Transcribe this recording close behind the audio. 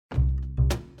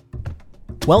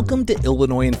Welcome to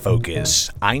Illinois in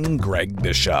Focus. I'm Greg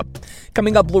Bishop.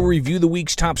 Coming up, we'll review the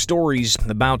week's top stories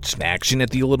about action at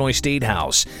the Illinois State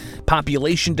House,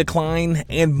 population decline,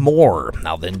 and more.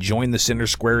 I'll then join the Center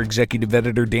Square executive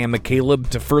editor Dan McCaleb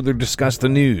to further discuss the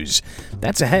news.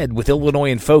 That's ahead with Illinois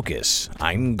in Focus.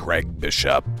 I'm Greg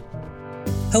Bishop.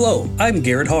 Hello, I'm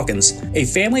Garrett Hawkins, a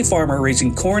family farmer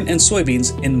raising corn and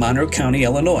soybeans in Monroe County,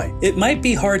 Illinois. It might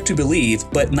be hard to believe,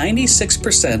 but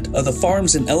 96% of the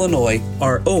farms in Illinois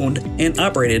are owned and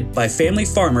operated by family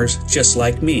farmers just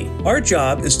like me. Our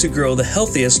job is to grow the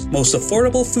healthiest, most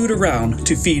affordable food around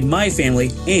to feed my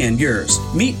family and yours.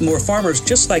 Meet more farmers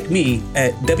just like me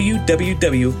at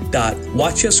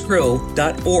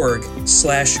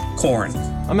www.watchusgrow.org/corn.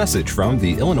 A message from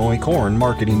the Illinois Corn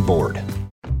Marketing Board.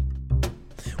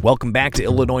 Welcome back to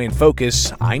Illinois in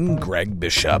Focus. I'm Greg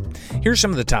Bishop. Here's some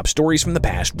of the top stories from the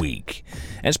past week.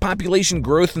 As population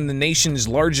growth in the nation's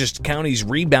largest counties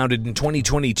rebounded in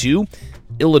 2022,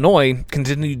 Illinois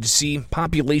continued to see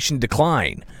population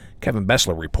decline. Kevin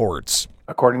Bessler reports.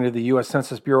 According to the U.S.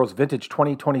 Census Bureau's Vintage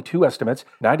 2022 estimates,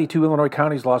 92 Illinois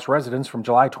counties lost residents from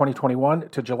July 2021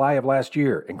 to July of last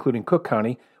year, including Cook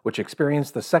County, which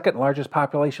experienced the second largest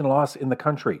population loss in the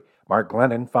country. Mark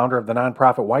Glennon, founder of the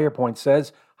nonprofit WirePoint,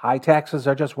 says high taxes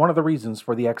are just one of the reasons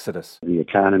for the exodus. The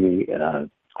economy,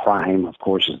 crime, of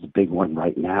course, is the big one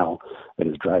right now that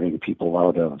is driving people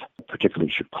out of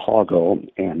particularly Chicago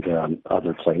and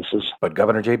other places. But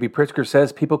Governor J.B. Pritzker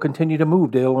says people continue to move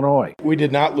to Illinois. We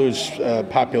did not lose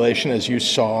population, as you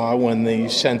saw when the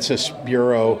Census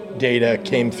Bureau data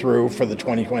came through for the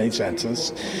 2020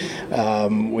 census.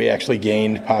 We actually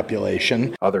gained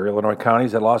population. Other Illinois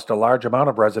counties that lost a large amount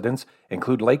of residents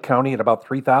include Lake County at about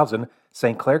 3,000,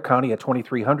 St. Clair County at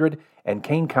 2,300, and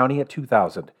Kane County at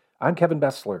 2,000. I'm Kevin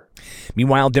Bessler.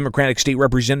 Meanwhile, Democratic State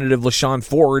Representative LaShawn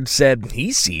Ford said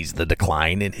he sees the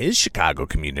decline in his Chicago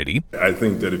community. I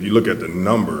think that if you look at the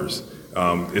numbers,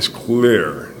 it's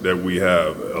clear that we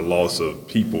have a loss of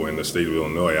people in the state of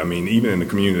Illinois. I mean, even in the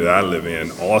community that I live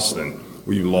in, Austin,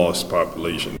 we've lost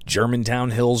population. Germantown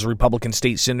Hills Republican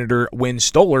State Senator Wynn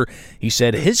Stoller, he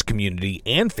said his community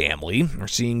and family are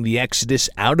seeing the exodus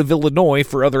out of Illinois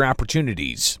for other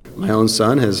opportunities. My own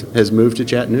son has moved to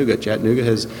Chattanooga. Chattanooga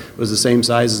was the same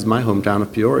size as my hometown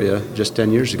of Peoria just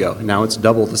 10 years ago. Now it's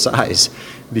double the size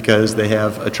because they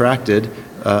have attracted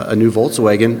a new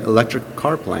Volkswagen electric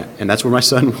car plant, and that's where my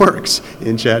son works,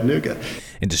 in Chattanooga.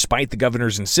 And despite the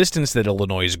governor's insistence that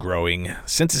Illinois is growing,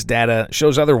 census data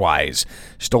shows otherwise.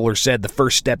 Stoller said the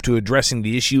first step to addressing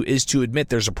the issue is to admit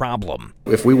there's a problem.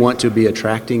 If we want to be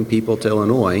attracting people to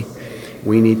Illinois,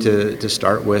 we need to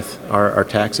start with our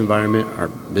tax environment, our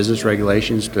business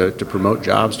regulations to promote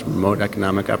jobs, to promote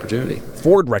economic opportunity.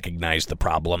 Ford recognized the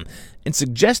problem and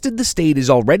suggested the state is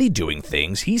already doing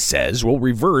things he says will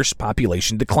reverse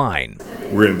population decline.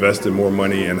 We're investing more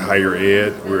money in higher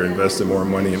ed, we're investing more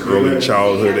money in early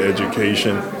childhood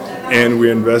education, and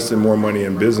we're investing more money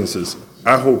in businesses.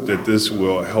 I hope that this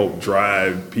will help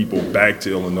drive people back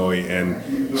to Illinois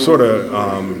and sort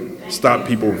of stop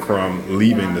people from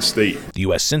leaving the state. The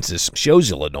U.S. Census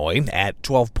shows Illinois at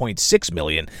 12.6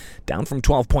 million, down from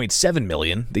 12.7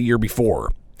 million the year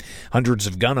before. Hundreds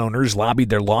of gun owners lobbied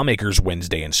their lawmakers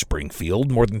Wednesday in Springfield.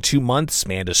 More than 2 months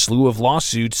spanned a slew of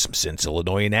lawsuits since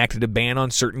Illinois enacted a ban on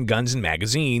certain guns and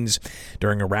magazines.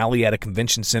 During a rally at a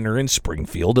convention center in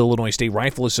Springfield, Illinois State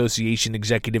Rifle Association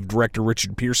Executive Director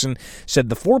Richard Pearson said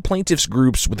the 4 plaintiffs'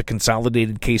 groups with a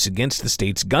consolidated case against the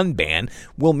state's gun ban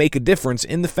will make a difference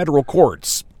in the federal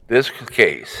courts. This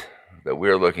case that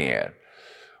we're looking at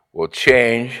will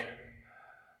change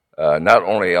not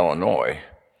only Illinois,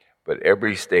 but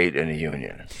every state in the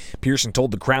union. Pearson told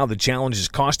the crowd the challenge is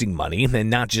costing money, and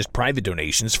not just private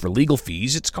donations for legal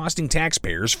fees. It's costing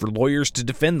taxpayers for lawyers to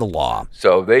defend the law.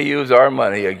 So they use our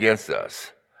money against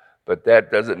us, but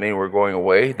that doesn't mean we're going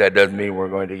away. That doesn't mean we're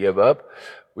going to give up.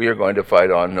 We are going to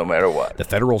fight on no matter what. The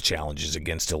federal challenges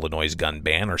against Illinois' gun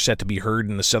ban are set to be heard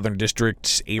in the Southern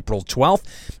District April 12th.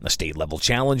 A state-level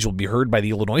challenge will be heard by the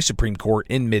Illinois Supreme Court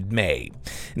in mid-May.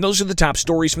 And those are the top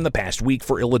stories from the past week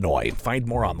for Illinois. Find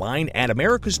more online at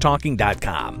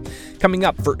americastalking.com. Coming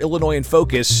up for Illinois in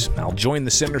Focus, I'll join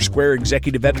the Center Square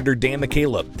executive editor Dan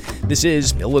McCaleb. This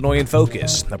is Illinois in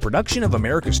Focus, a production of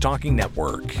America's Talking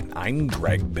Network. I'm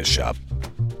Greg Bishop.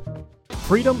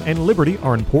 Freedom and liberty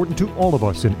are important to all of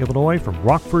us in Illinois, from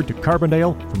Rockford to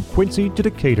Carbondale, from Quincy to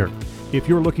Decatur. If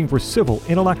you're looking for civil,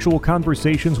 intellectual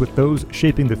conversations with those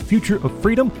shaping the future of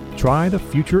freedom, try the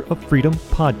Future of Freedom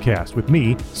podcast with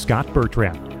me, Scott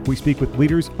Bertrand. we speak with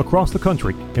leaders across the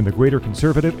country in the greater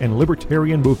conservative and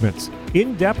libertarian movements.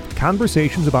 In-depth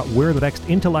conversations about where the next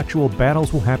intellectual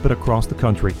battles will happen across the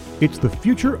country. It's the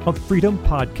Future of Freedom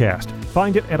podcast.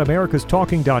 Find it at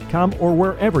americastalking.com or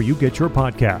wherever you get your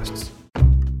podcasts.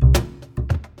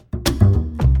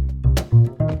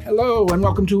 Hello and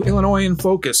welcome to Illinois in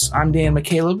Focus. I'm Dan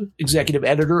McCaleb, Executive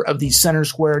Editor of the Center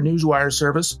Square Newswire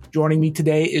service. Joining me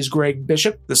today is Greg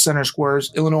Bishop, the Center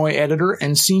Square's Illinois Editor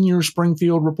and Senior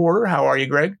Springfield Reporter. How are you,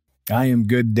 Greg? I am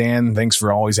good, Dan. Thanks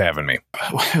for always having me.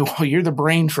 Well, you're the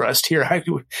brain trust here. It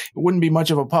wouldn't be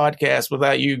much of a podcast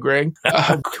without you, Greg.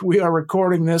 We are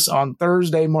recording this on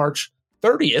Thursday, March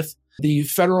 30th. The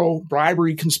federal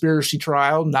bribery conspiracy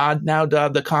trial, now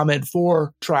dubbed the ComEd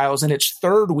 4 trial, is in its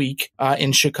third week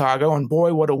in Chicago. And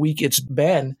boy, what a week it's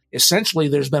been. Essentially,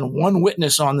 there's been one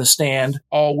witness on the stand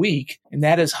all week, and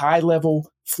that is high-level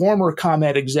former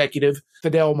ComEd executive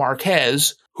Fidel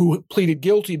Marquez, who pleaded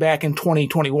guilty back in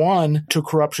 2021 to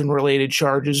corruption-related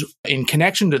charges in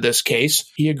connection to this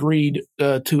case. He agreed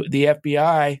to the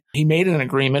FBI. He made an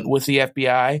agreement with the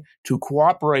FBI to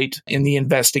cooperate in the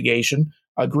investigation,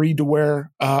 agreed to wear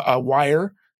a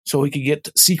wire so he could get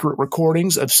secret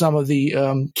recordings of some of the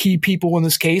key people in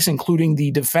this case, including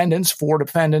the defendants, 4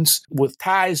 defendants with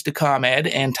ties to ComEd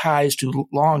and ties to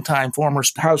longtime former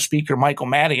House Speaker Michael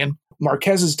Madigan.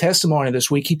 Marquez's testimony this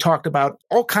week, he talked about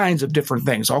all kinds of different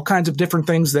things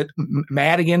that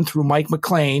Madigan, through Mike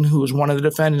McLean, who was one of the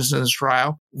defendants in this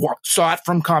trial, sought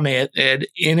from ComEd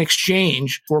in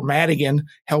exchange for Madigan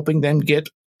helping them get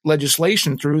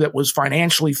legislation through that was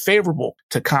financially favorable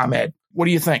to ComEd. What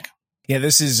do you think? Yeah,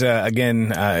 this is,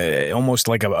 again, almost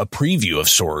like a preview of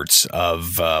sorts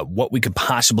of what we could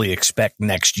possibly expect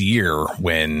next year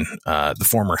when the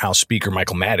former House Speaker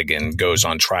Michael Madigan goes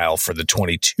on trial for the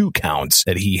 22 counts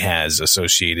that he has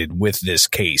associated with this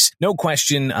case. No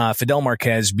question, Fidel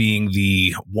Marquez being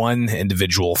the one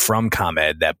individual from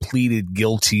ComEd that pleaded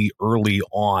guilty early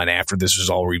on after this was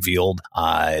all revealed.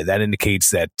 That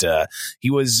indicates that he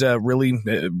was really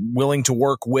willing to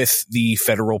work with the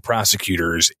federal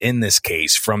prosecutors in this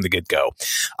case from the get-go.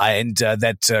 And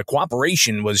that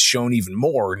cooperation was shown even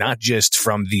more, not just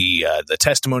from the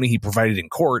testimony he provided in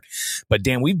court, but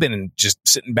Dan, we've been just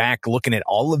sitting back looking at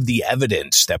all of the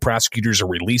evidence that prosecutors are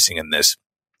releasing in this.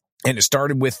 And it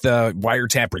started with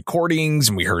wiretap recordings,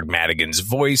 and we heard Madigan's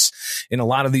voice in a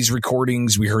lot of these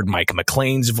recordings. We heard Mike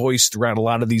McLean's voice throughout a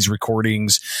lot of these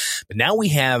recordings. But now we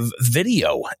have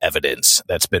video evidence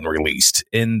that's been released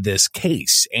in this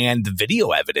case. And the video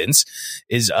evidence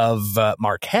is of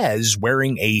Marquez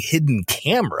wearing a hidden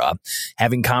camera,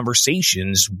 having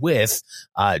conversations with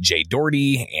Jay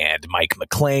Doherty and Mike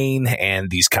McLean. And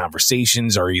these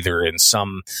conversations are either in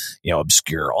some,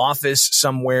 obscure office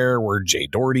somewhere where Jay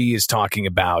Doherty is talking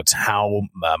about how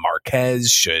Marquez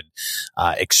should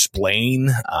explain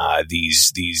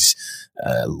these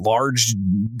large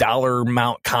dollar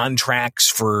amount contracts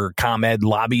for ComEd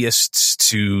lobbyists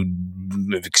to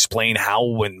explain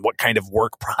how and what kind of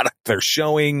work product they're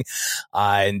showing,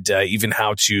 and even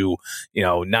how to,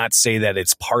 not say that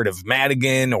it's part of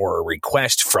Madigan or a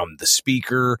request from the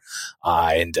speaker.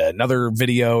 And another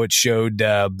video, it showed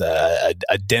a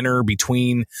dinner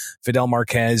between Fidel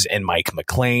Marquez and Mike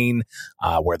McLean,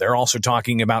 where they're also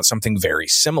talking about something very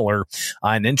similar.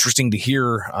 And interesting to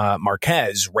hear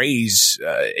Marquez raise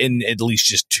in at least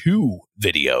just 2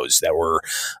 videos that were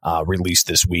released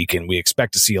this week. And we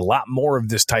expect to see a lot more of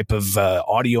this type of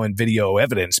audio and video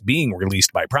evidence being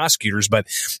released by prosecutors. But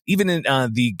even in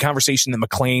the conversation that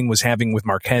McLean was having with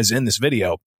Marquez in this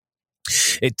video,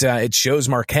 it shows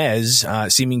Marquez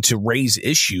seeming to raise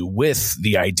issue with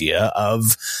the idea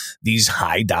of these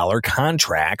high dollar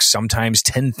contracts, sometimes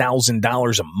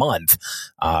 $10,000 a month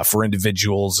for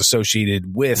individuals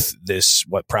associated with this,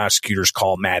 what prosecutors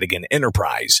call Madigan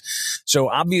enterprise. So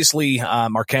obviously,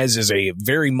 Marquez is a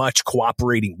very much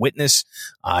cooperating witness,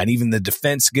 and even the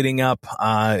defense getting up,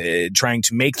 trying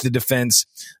to make the defense.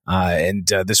 And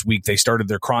this week they started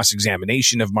their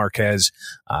cross-examination of Marquez,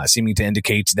 seeming to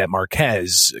indicate that Marquez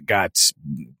got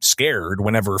scared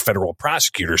whenever federal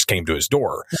prosecutors came to his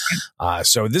door.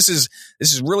 So this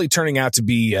is really turning out to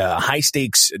be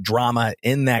high-stakes drama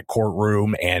in that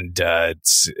courtroom, and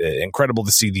it's incredible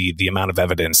to see the amount of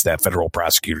evidence that federal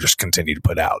prosecutors continue to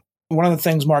put out. One of the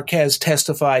things Marquez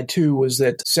testified to was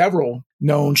that several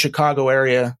known Chicago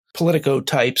area Politico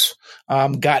types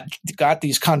got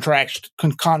these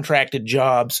contracted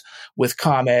jobs with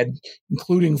ComEd,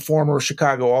 including former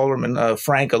Chicago Alderman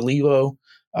Frank Olivo,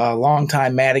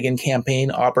 longtime Madigan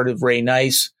campaign operative Ray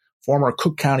Nice, former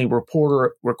Cook County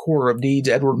recorder of deeds,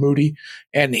 Edward Moody.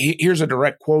 And here's a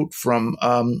direct quote from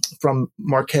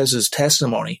Marquez's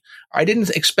testimony. "I didn't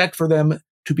expect for them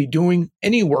to be doing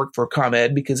any work for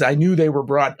ComEd because I knew they were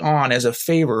brought on as a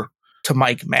favor to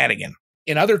Mike Madigan."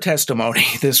 In other testimony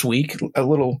this week, a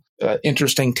little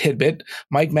interesting tidbit,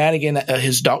 Mike Madigan,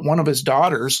 one of his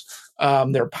daughters,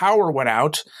 their power went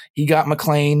out. He got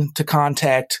McLean to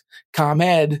contact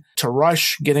ComEd to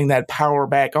rush getting that power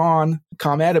back on.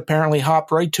 ComEd apparently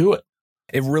hopped right to it.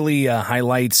 It really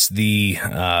highlights the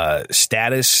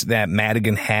status that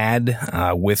Madigan had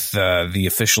with the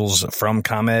officials from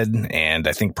ComEd, and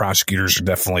I think prosecutors are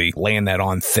definitely laying that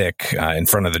on thick in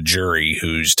front of the jury,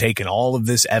 who's taken all of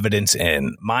this evidence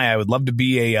in. I would love to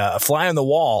be a fly on the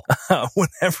wall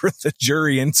whenever the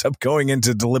jury ends up going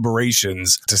into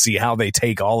deliberations to see how they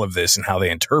take all of this and how they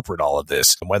interpret all of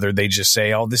this, whether they just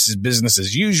say, "Oh, this is business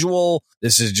as usual.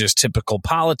 This is just typical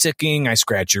politicking. I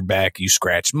scratch your back, you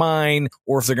scratch mine,"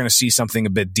 or if they're going to see something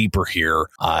a bit deeper here.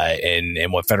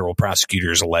 And what federal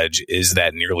prosecutors allege is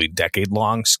that nearly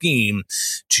decade-long scheme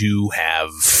to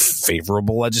have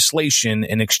favorable legislation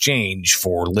in exchange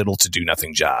for little to do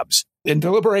nothing jobs. And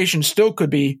deliberation still could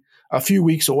be a few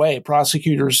weeks away.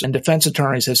 Prosecutors and defense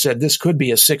attorneys have said this could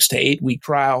be a 6 to 8 week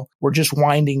trial. We're just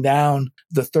winding down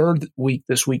the third week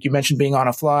this week. You mentioned being on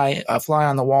a fly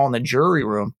on the wall in the jury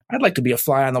room. I'd like to be a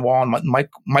fly on the wall in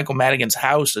Michael Madigan's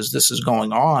house as this is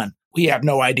going on. We have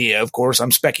no idea, of course.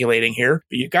 I'm speculating here,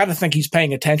 but you got to think he's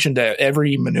paying attention to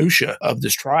every minutia of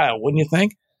this trial, wouldn't you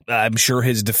think? I'm sure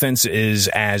his defense is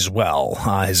as well.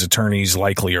 His attorneys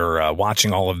likely are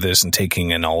watching all of this and taking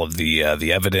in all of the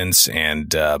evidence, and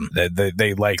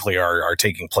they likely are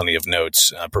taking plenty of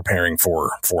notes, preparing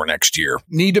for next year.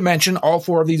 Need to mention all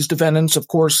four of these defendants, of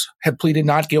course, have pleaded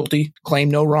not guilty, claim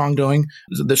no wrongdoing.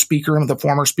 The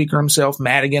former speaker himself,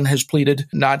 Madigan, has pleaded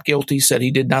not guilty, said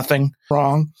he did nothing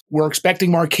wrong. We're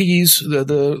expecting Marquez,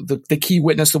 the key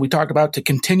witness that we talked about, to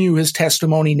continue his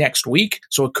testimony next week.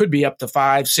 So it could be up to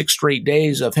 5-6 straight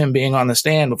days of him being on the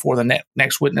stand before the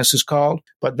next witness is called.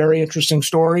 But very interesting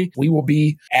story. We will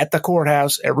be at the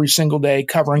courthouse every single day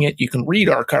covering it. You can read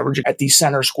our coverage at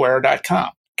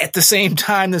thecentersquare.com. At the same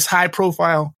time, this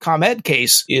high-profile ComEd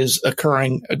case is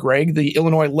occurring, Greg. The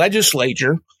Illinois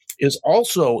legislature is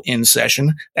also in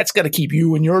session. That's got to keep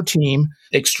you and your team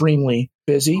extremely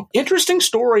busy. Interesting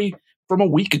story from a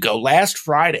week ago, last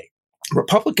Friday.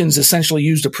 Republicans essentially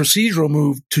used a procedural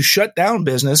move to shut down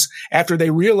business after they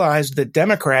realized that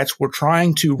Democrats were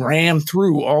trying to ram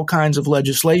through all kinds of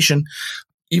legislation,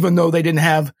 even though they didn't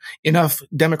have enough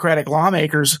Democratic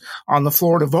lawmakers on the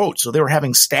floor to vote. So they were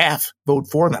having staff vote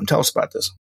for them. Tell us about this.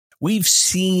 We've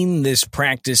seen this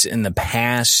practice in the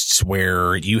past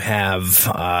where you have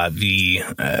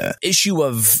the issue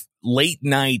of late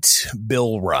night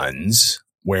bill runs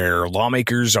where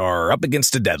lawmakers are up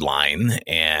against a deadline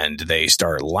and they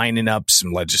start lining up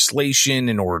some legislation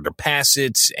in order to pass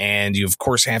it. And you, of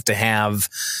course, have to have,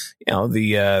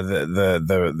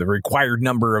 the required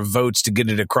number of votes to get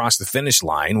it across the finish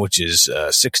line, which is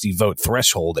a 60 vote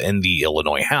threshold in the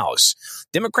Illinois House.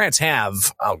 Democrats have,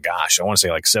 I want to say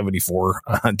like 74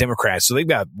 Democrats. So they've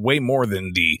got way more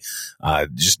than the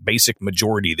just basic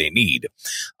majority they need.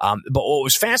 But what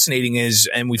was fascinating is,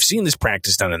 and we've seen this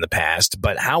practice done in the past,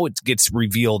 but how it gets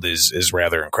revealed is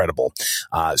rather incredible.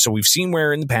 So we've seen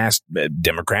where in the past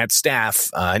Democrat staff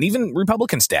and even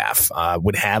Republican staff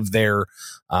would have their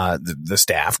the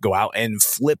staff go out and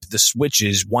flip the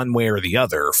switches one way or the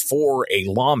other for a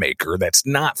lawmaker that's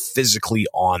not physically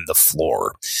on the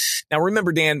floor. Now,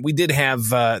 remember, Dan, we did have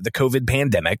the COVID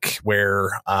pandemic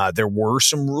where there were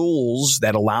some rules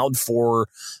that allowed for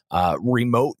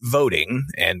remote voting.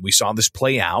 And we saw this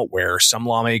play out where some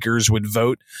lawmakers would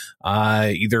vote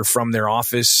either from their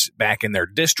office back in their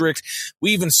district.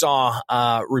 We even saw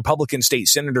Republican state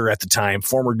senator at the time,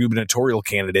 former gubernatorial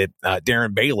candidate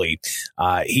Darren Bailey.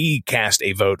 He cast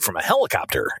a vote from a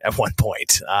helicopter at one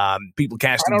point. People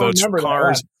casting votes from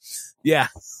cars. Yeah,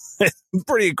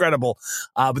 pretty incredible.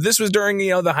 But this was during,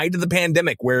 the height of the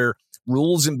pandemic where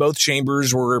rules in both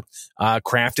chambers were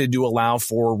crafted to allow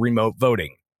for remote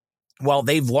voting. Well,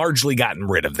 they've largely gotten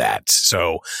rid of that.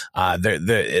 So,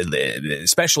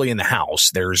 especially in the House,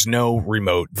 there's no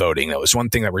remote voting. That was one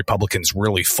thing that Republicans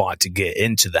really fought to get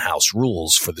into the House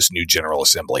rules for this new General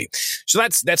Assembly. So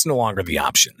that's no longer the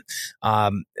option.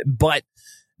 But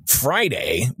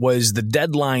Friday was the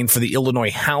deadline for the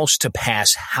Illinois House to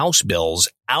pass House bills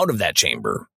out of that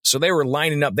chamber. So they were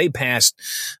lining up. They passed,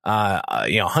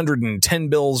 110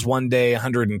 bills one day,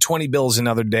 120 bills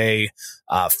another day,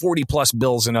 40 plus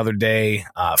bills another day.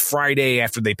 Friday,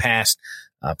 after they passed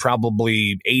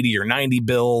probably 80 or 90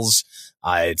 bills,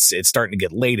 It's starting to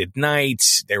get late at night.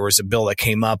 There was a bill that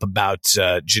came up about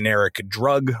generic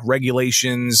drug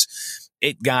regulations.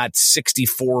 It got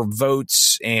 64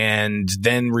 votes, and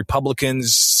then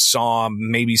Republicans saw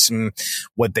maybe some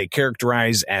what they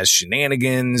characterize as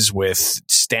shenanigans with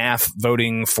staff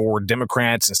voting for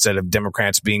Democrats instead of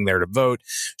Democrats being there to vote.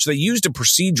 So they used a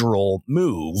procedural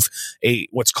move,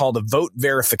 what's called a vote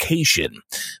verification,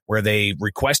 where they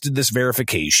requested this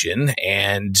verification,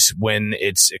 and when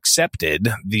it's accepted,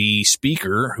 the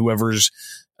speaker, whoever's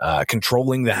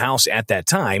controlling the House at that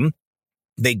time,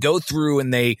 they go through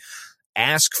and they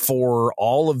ask for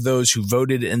all of those who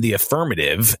voted in the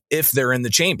affirmative if they're in the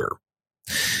chamber.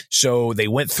 So they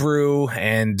went through,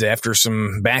 and after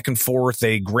some back and forth,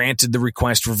 they granted the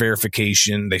request for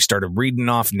verification. They started reading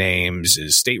off names.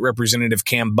 Is State Representative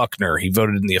Cam Buckner, he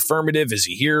voted in the affirmative. Is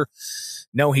he here?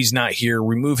 No, he's not here.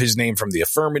 Remove his name from the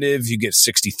affirmative. You get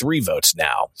 63 votes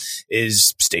now.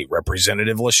 Is State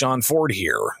Representative LaShawn Ford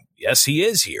here? Yes, he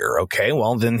is here. Okay,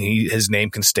 well, then his name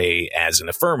can stay as an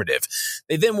affirmative.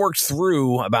 They then worked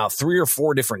through about 3 or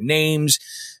 4 different names,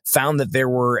 found that there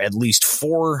were at least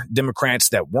 4 Democrats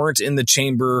that weren't in the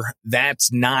chamber.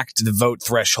 That's knocked the vote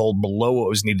threshold below what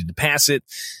was needed to pass it.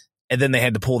 And then they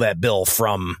had to pull that bill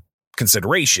from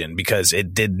consideration because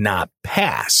it did not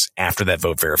pass after that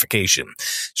vote verification.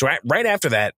 So right after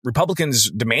that, Republicans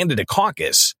demanded a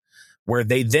caucus where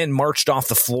they then marched off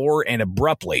the floor, and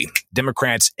abruptly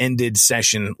Democrats ended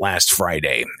session last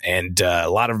Friday. And a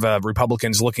lot of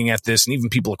Republicans looking at this, and even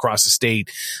people across the state,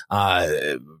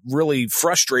 really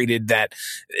frustrated that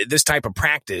this type of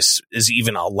practice is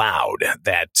even allowed,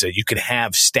 that you could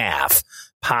have staff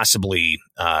possibly,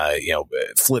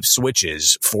 flip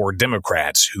switches for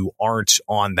Democrats who aren't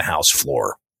on the House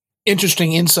floor.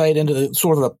 Interesting insight into the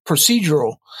sort of the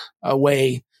procedural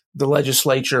way the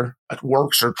legislature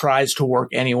works, or tries to work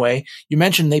anyway. You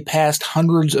mentioned they passed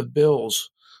hundreds of bills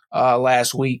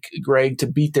last week, Greg, to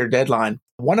beat their deadline.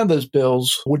 One of those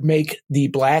bills would make the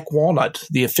black walnut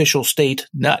the official state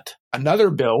nut. Another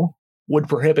bill would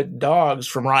prohibit dogs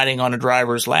from riding on a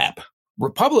driver's lap.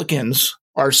 Republicans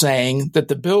are saying that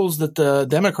the bills that the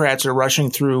Democrats are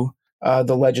rushing through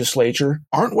the legislature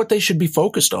aren't what they should be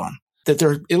focused on, that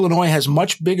Illinois has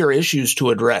much bigger issues to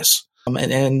address.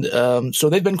 So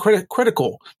they've been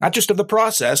critical, not just of the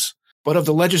process, but of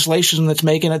the legislation that's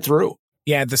making it through.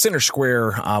 Yeah, at the Center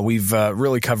Square, we've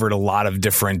really covered a lot of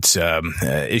different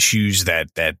issues that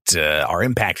are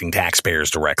impacting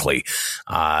taxpayers directly.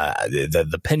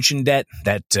 The pension debt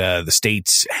that the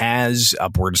state has,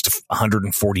 upwards to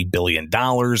 $140 billion,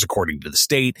 according to the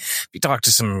state. If you talk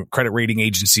to some credit rating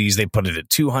agencies, they put it at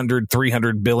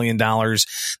 $200-300 billion.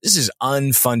 This is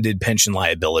unfunded pension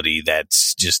liability that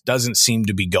just doesn't seem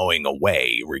to be going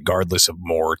away, regardless of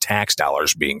more tax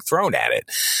dollars being thrown at it.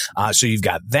 So you've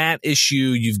got that issue.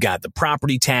 You've got the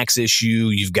property tax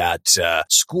issue. You've got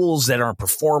schools that aren't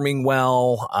performing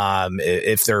well,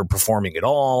 if they're performing at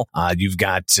all. You've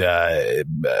got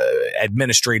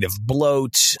administrative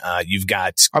bloat. You've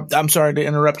got... I'm sorry to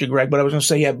interrupt you, Greg, but I was going to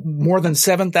say you have more than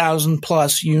 7,000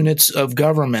 plus units of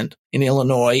government in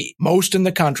Illinois, most in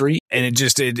the country. And it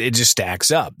just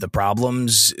stacks up. The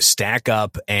problems stack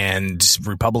up, and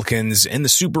Republicans in the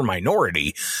super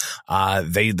minority,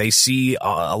 they see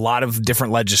a lot of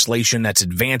different legislation that's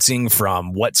advancing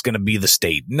from what's going to be the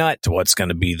state nut to what's going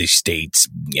to be the state's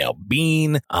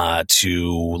bean,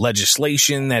 to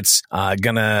legislation that's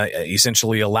going to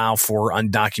essentially allow for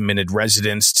undocumented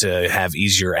residents to have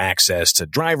easier access to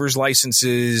driver's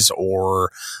licenses, or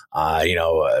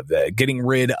getting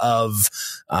rid of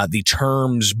the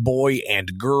terms boy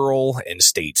and girl in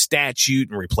state statute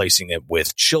and replacing it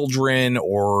with children,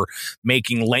 or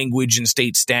making language in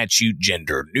state statute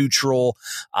gender neutral.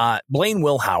 Blaine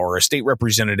Wilhauer, a state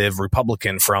representative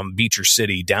Republican from Beecher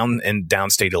City down in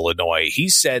downstate Illinois, he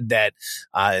said that,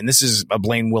 and this is a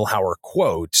Blaine Wilhauer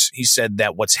quote, he said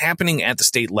that what's happening at the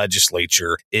state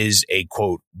legislature is a,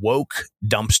 quote, woke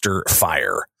dumpster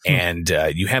fire. And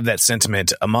you have that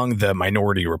sentiment among the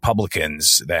minority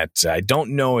Republicans that I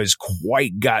don't know has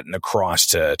quite gotten across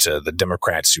to the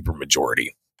Democrat supermajority.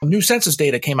 New census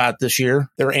data came out this year,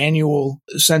 their annual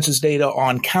census data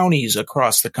on counties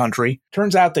across the country.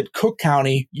 Turns out that Cook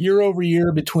County, year over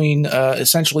year between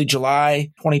essentially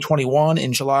July 2021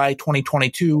 and July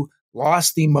 2022,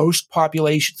 lost the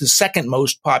second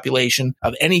most population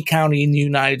of any county in the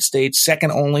United States,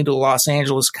 second only to Los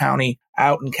Angeles County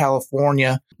out in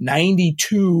California.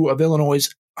 92 of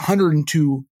Illinois'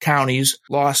 102 counties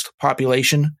lost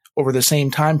population over the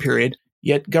same time period.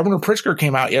 Yet Governor Pritzker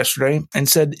came out yesterday and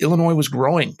said Illinois was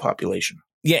growing population.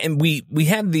 Yeah, and we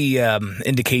had the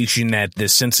indication that the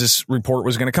census report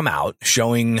was going to come out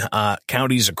showing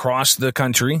counties across the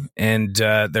country and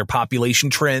their population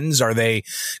trends. Are they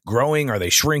growing? Are they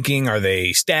shrinking? Are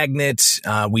they stagnant?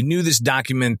 We knew this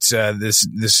document, this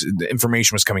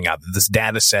information was coming out, that this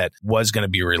data set was going to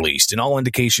be released. And all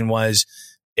indication was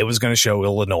it was going to show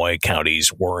Illinois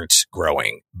counties weren't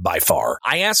growing by far.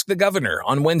 I asked the governor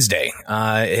on Wednesday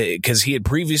because he had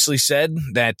previously said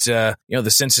that the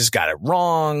census got it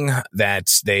wrong, that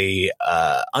they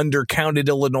undercounted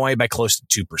Illinois by close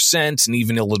to 2%, and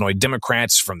even Illinois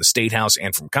Democrats from the State House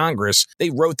and from Congress, they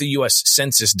wrote the U.S.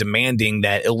 Census demanding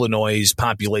that Illinois'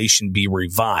 population be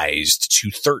revised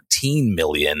to 13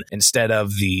 million instead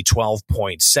of the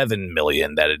 12.7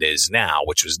 million that it is now,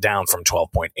 which was down from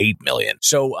 12.8 million.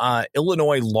 So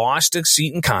Illinois lost a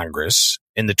seat in Congress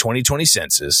in the 2020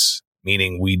 census,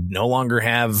 meaning we no longer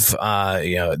have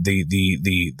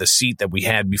the seat that we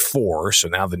had before. So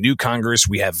now the new Congress,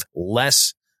 we have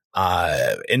less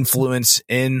influence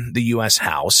in the U.S.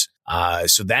 House.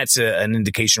 So that's an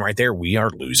indication right there. We are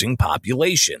losing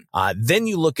population. Then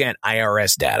you look at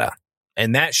IRS data.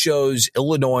 And that shows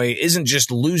Illinois isn't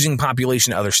just losing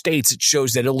population to other states. It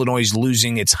shows that Illinois is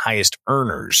losing its highest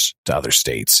earners to other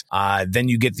states. Then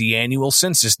you get the annual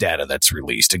census data that's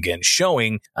released, again,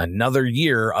 showing another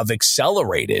year of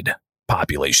accelerated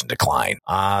population decline.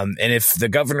 And if the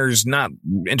governor's not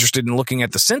interested in looking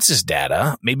at the census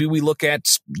data, maybe we look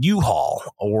at U-Haul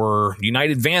or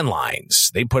United Van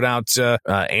Lines. They put out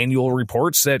annual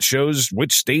reports that shows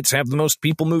which states have the most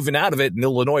people moving out of it. And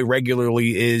Illinois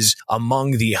regularly is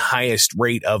among the highest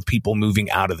rate of people moving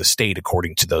out of the state,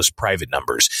 according to those private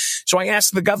numbers. So I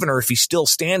asked the governor if he still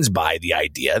stands by the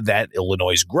idea that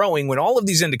Illinois is growing when all of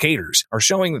these indicators are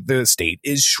showing that the state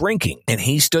is shrinking. And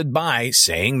he stood by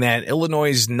saying that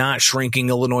Illinois is not shrinking,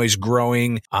 Illinois is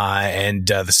growing, and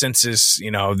the census,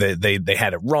 they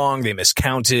had it wrong, they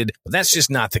miscounted. But that's just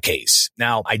not the case.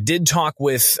 Now, I did talk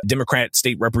with Democrat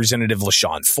State Representative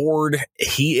LaShawn Ford.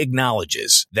 He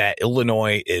acknowledges that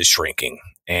Illinois is shrinking.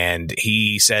 And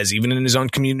he says even in his own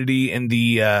community in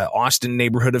the Austin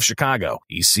neighborhood of Chicago,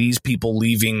 he sees people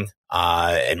leaving.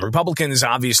 And Republicans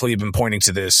obviously have been pointing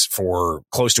to this for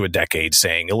close to a decade,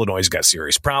 saying Illinois has got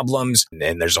serious problems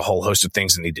and there's a whole host of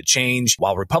things that need to change.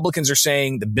 While Republicans are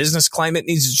saying the business climate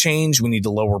needs to change, we need to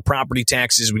lower property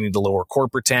taxes, we need to lower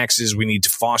corporate taxes, we need to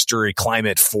foster a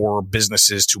climate for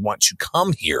businesses to want to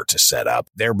come here to set up,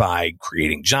 thereby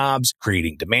creating jobs,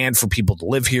 creating demand for people to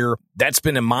live here. That's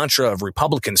been a mantra of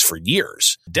Republicans for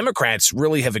years. Democrats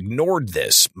really have ignored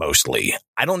this mostly.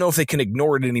 I don't know if they can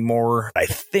ignore it anymore. I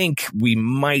think we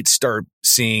might start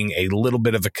seeing a little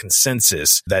bit of a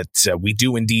consensus that we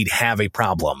do indeed have a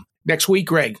problem. Next week,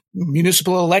 Greg,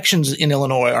 municipal elections in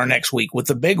Illinois are next week, with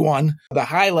the big one, the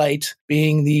highlight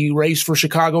being the race for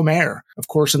Chicago mayor. Of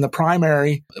course, in the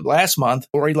primary last month,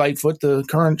 Lori Lightfoot, the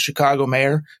current Chicago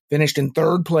mayor, finished in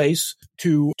third place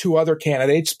to two other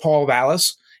candidates, Paul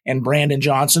Vallis and Brandon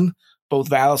Johnson. Both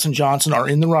Vallis and Johnson are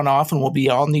in the runoff and will be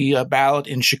on the ballot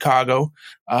in Chicago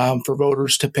for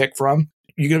voters to pick from.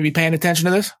 You going to be paying attention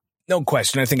to this? No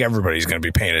question. I think everybody's going to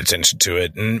be paying attention to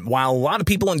it. And while a lot of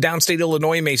people in downstate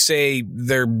Illinois may say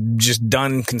they're just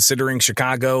done considering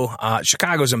Chicago,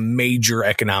 Chicago's a major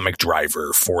economic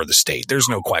driver for the state. There's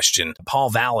no question. Paul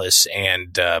Vallis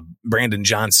and Brandon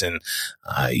Johnson,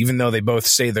 even though they both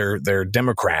say they're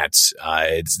Democrats,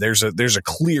 there's a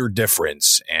clear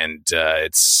difference. And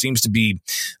it seems to be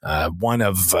one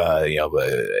of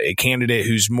a candidate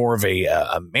who's more of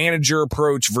a manager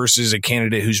approach versus a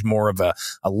candidate who's more of a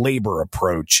labor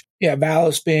approach. Yeah,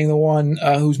 Vallis being the one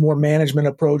who's more management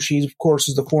approach. He, of course,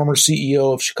 is the former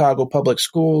CEO of Chicago Public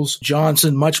Schools.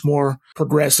 Johnson, much more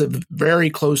progressive,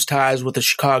 very close ties with the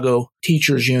Chicago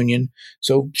Teachers Union.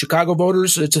 So Chicago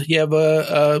voters, you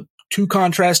have two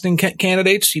contrasting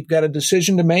candidates. You've got a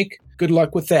decision to make. Good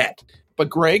luck with that.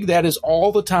 But Greg, that is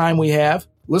all the time we have.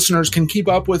 Listeners can keep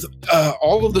up with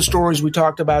all of the stories we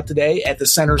talked about today at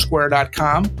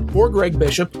thecentersquare.com. For Greg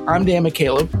Bishop, I'm Dan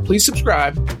McCaleb. Please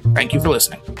subscribe. Thank you for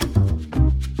listening.